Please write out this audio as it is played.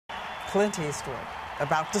Clint Eastwood,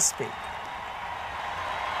 about to speak.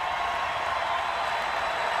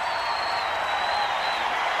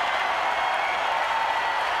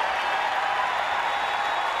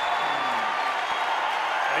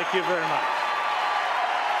 Thank you very much.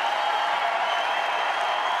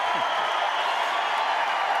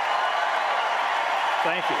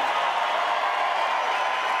 Thank you.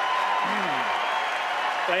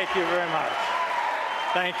 Thank you very much.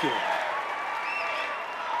 Thank you.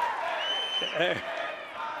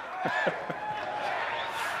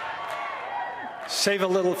 Save a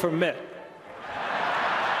little for Mitt.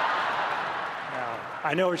 Now,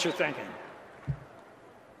 I know what you're thinking.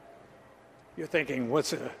 You're thinking,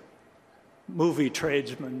 what's a movie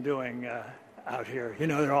tradesman doing out here? You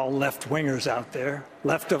know, they're all left-wingers out there,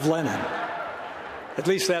 left of Lenin. At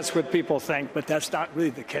least that's what people think, but that's not really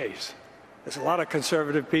the case. There's a lot of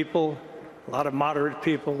conservative people, a lot of moderate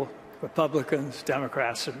people, Republicans,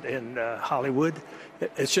 Democrats in Hollywood.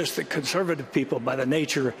 It's just that conservative people, by the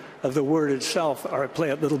nature of the word itself, play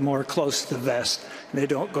a little more close to the vest, and they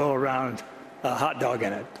don't go around hot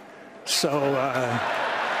dogging it. So,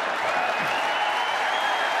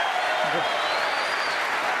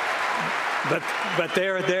 but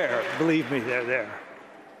they're there. Believe me, they're there.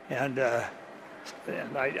 And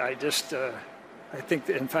I just, I think,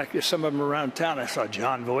 that, in fact, there's some of them around town. I saw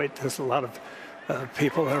John Voight. There's a lot of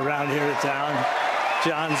people around here in town.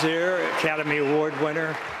 John's here, Academy Award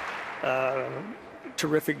winner,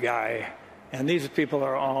 terrific guy. And these people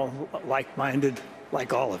are all like-minded,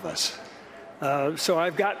 like all of us. So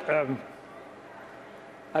I've got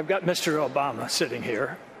Mr. Obama sitting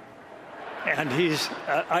here. And he's,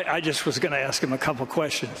 I just was going to ask him a couple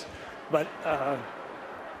questions. But,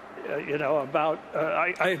 you know, about,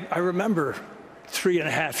 I remember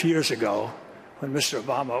 3.5 years ago when Mr.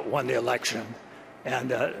 Obama won the election.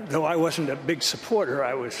 And though I wasn't a big supporter,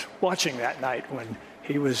 I was watching that night when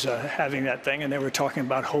he was having that thing, and they were talking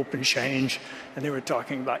about hope and change, and they were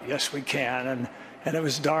talking about yes, we can, and it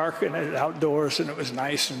was dark and it was outdoors, and it was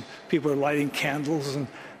nice, and people were lighting candles, and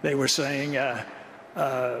they were saying, you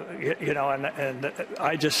know, and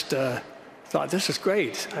I just thought, this is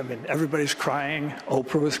great. I mean, everybody's crying.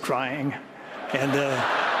 Oprah was crying, and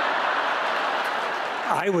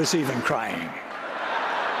I was even crying.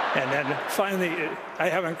 And then finally, I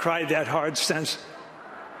haven't cried that hard since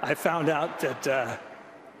I found out that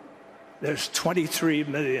there's 23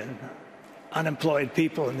 million unemployed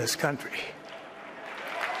people in this country.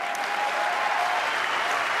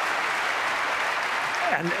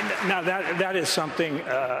 And now that is something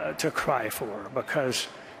to cry for, because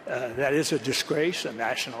that is a disgrace, a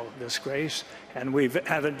national disgrace, and we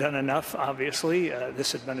haven't done enough, obviously.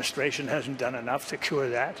 This administration hasn't done enough to cure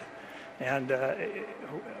that. And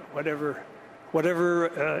whatever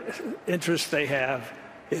interest they have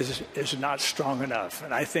is not strong enough.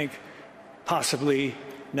 And I think possibly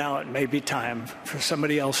now it may be time for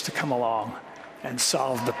somebody else to come along and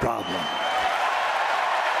solve the problem.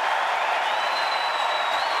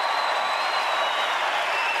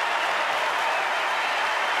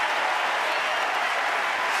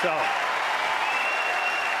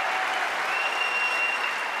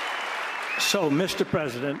 So, Mr.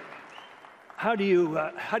 President, how do you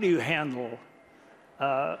handle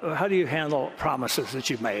promises that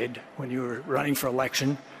you made when you were running for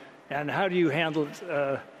election, and how do you handle it?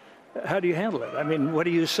 I mean, what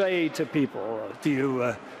do you say to people? Do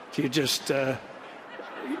you just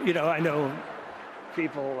you know? I know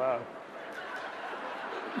people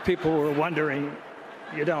were wondering.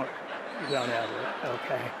 You don't have it,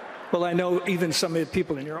 okay? Well, I know even some of the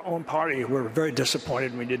people in your own party were very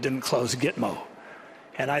disappointed when you didn't close Gitmo.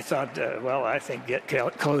 And I thought, well, I think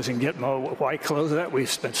closing Gitmo, why close that? We've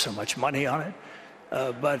spent so much money on it.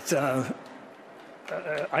 But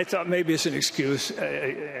I thought maybe it's an excuse.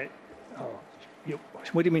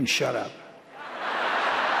 What do you mean, shut up?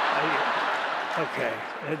 Okay.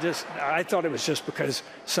 I thought it was just because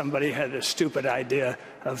somebody had a stupid idea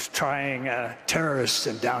of trying terrorists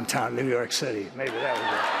in downtown New York City. Maybe that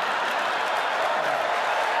was it.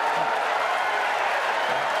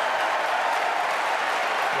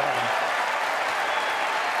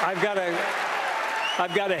 I've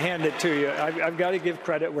got to hand it to you. I've got to give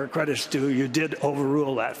credit where credit's due. You did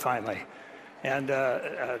overrule that finally, and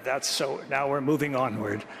that's so. Now we're moving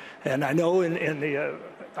onward. And I know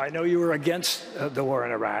I know you were against the war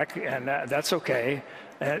in Iraq, and that's okay.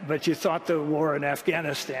 But you thought the war in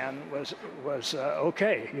Afghanistan was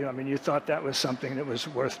okay. You know, I mean, you thought that was something that was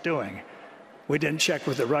worth doing. We didn't check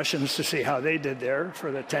with the Russians to see how they did there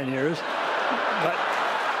for the 10 years,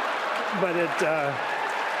 but it.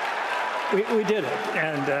 We did it,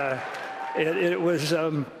 and it was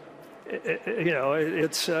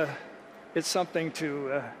it's something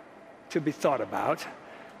to be thought about,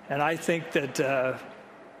 and I think that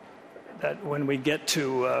that when we get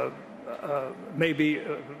to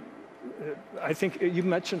I think you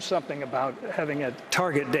mentioned something about having a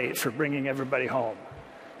target date for bringing everybody home,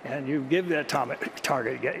 and you give that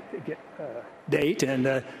target date, and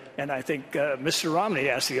I think Mr. Romney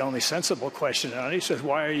asked the only sensible question, and he says,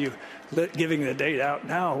 "Why are you giving the date out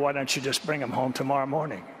now? Why don't you just bring them home tomorrow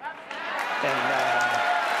morning?" And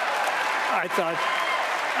I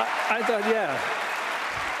thought, yeah,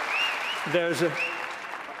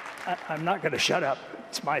 I'm not going to shut up.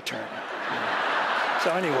 It's my turn.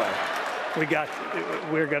 So anyway, we're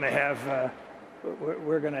going to have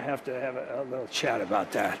to have a little chat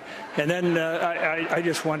about that. And then I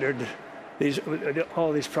just wondered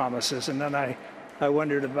all these promises, and then I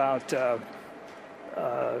wondered about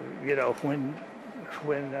when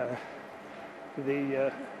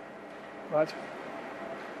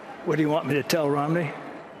what do you want me to tell Romney?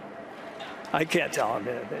 I can't tell him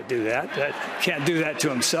to do that. Can't do that to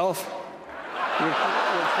himself. You're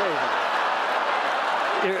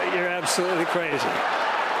crazy. You're absolutely crazy.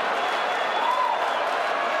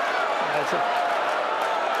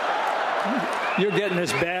 You're getting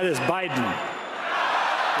as bad as Biden.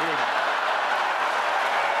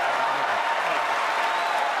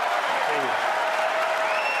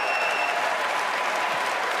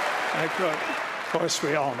 Of course,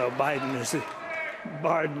 we all know Biden is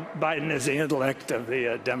the intellect of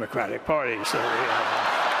the Democratic Party. So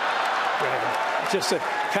just a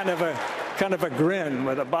kind of a grin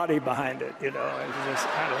with a body behind it, It's just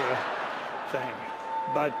kind of a thing.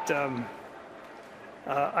 But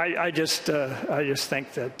I just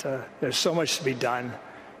think that there's so much to be done,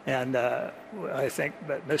 and I think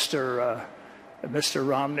that Mr.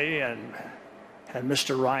 Romney and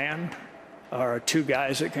Mr. Ryan are two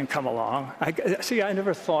guys that can come along. I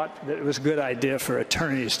never thought that it was a good idea for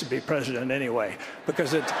attorneys to be president anyway,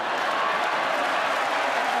 because it.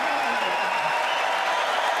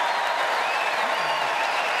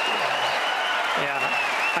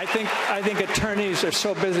 I think attorneys are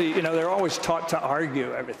so busy. They're always taught to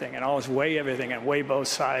argue everything and always weigh everything and weigh both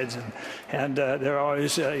sides, and they're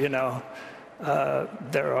always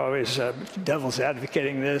devil's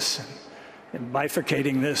advocating this and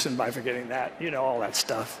bifurcating this and bifurcating that. All that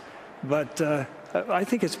stuff. But I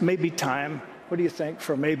think it's maybe time. What do you think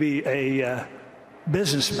for maybe a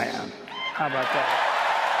businessman? How about that?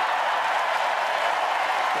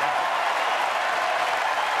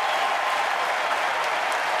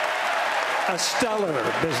 A stellar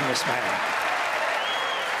businessman,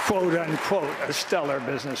 quote unquote, a stellar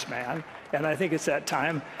businessman. And I think it's that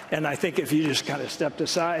time. And I think if you just kind of stepped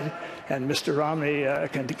aside and Mr. Romney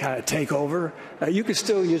can kind of take over, you could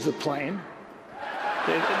still use the plane.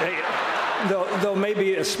 Though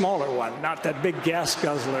maybe a smaller one, not that big gas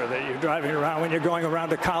guzzler that you're driving around when you're going around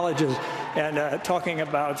to colleges and talking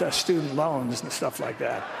about student loans and stuff like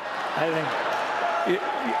that. I think.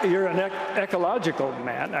 You're an ecological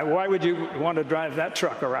man. Why would you want to drive that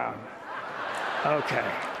truck around? Okay.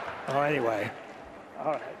 Well, anyway.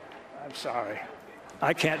 All right. I'm sorry.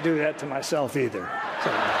 I can't do that to myself either.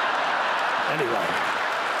 So, anyway.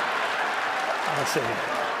 I'll see.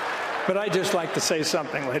 But I'd just like to say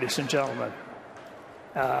something, ladies and gentlemen.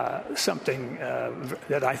 Something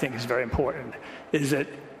that I think is very important is that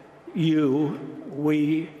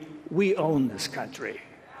we own this country.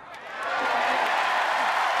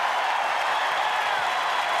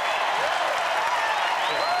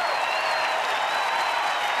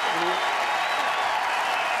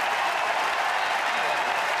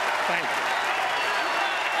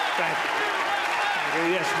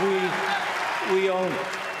 Yes, we own it.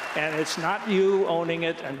 And it's not you owning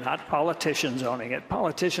it and not politicians owning it.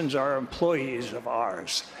 Politicians are employees of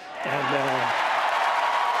ours. And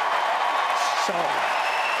so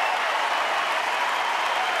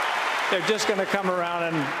they're just going to come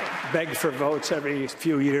around and beg for votes every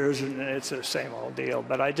few years, and it's the same old deal.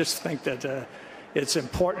 But I just think that it's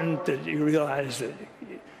important that you realize that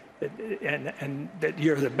and that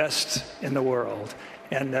you're the best in the world.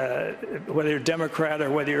 And whether you're Democrat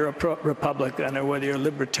or whether you're a Republican or whether you're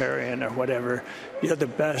libertarian or whatever, you're the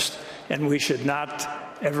best. And we should not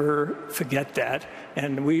ever forget that.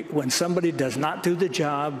 And when somebody does not do the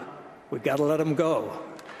job, we've got to let them go.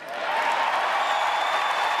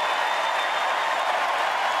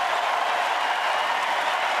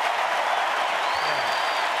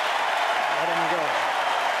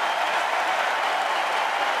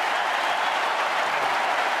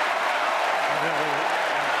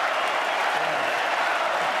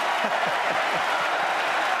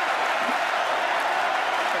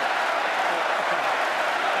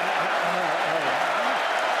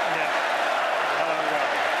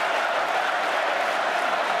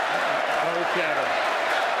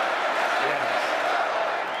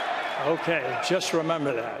 Okay, just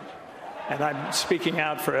remember that. And I'm speaking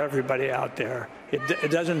out for everybody out there.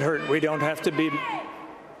 It doesn't hurt. We don't have to be...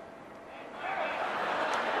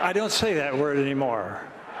 I don't say that word anymore.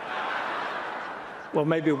 Well,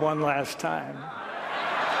 maybe one last time.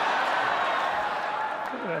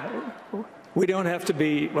 We don't have to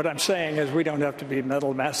be, what I'm saying is we don't have to be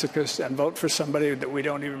mental masochists and vote for somebody that we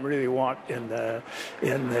don't even really want in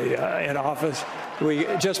office.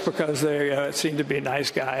 Just because they seem to be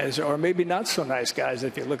nice guys, or maybe not so nice guys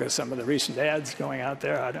if you look at some of the recent ads going out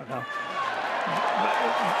there, I don't know.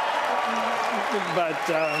 But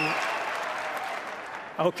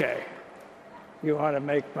okay, you ought to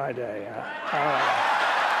make my day. Huh?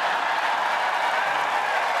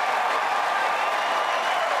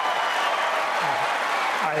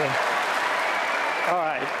 All right. All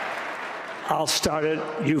right, I'll start it,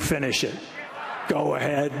 you finish it. Go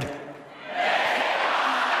ahead. All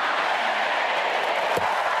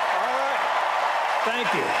right,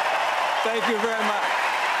 thank you very much.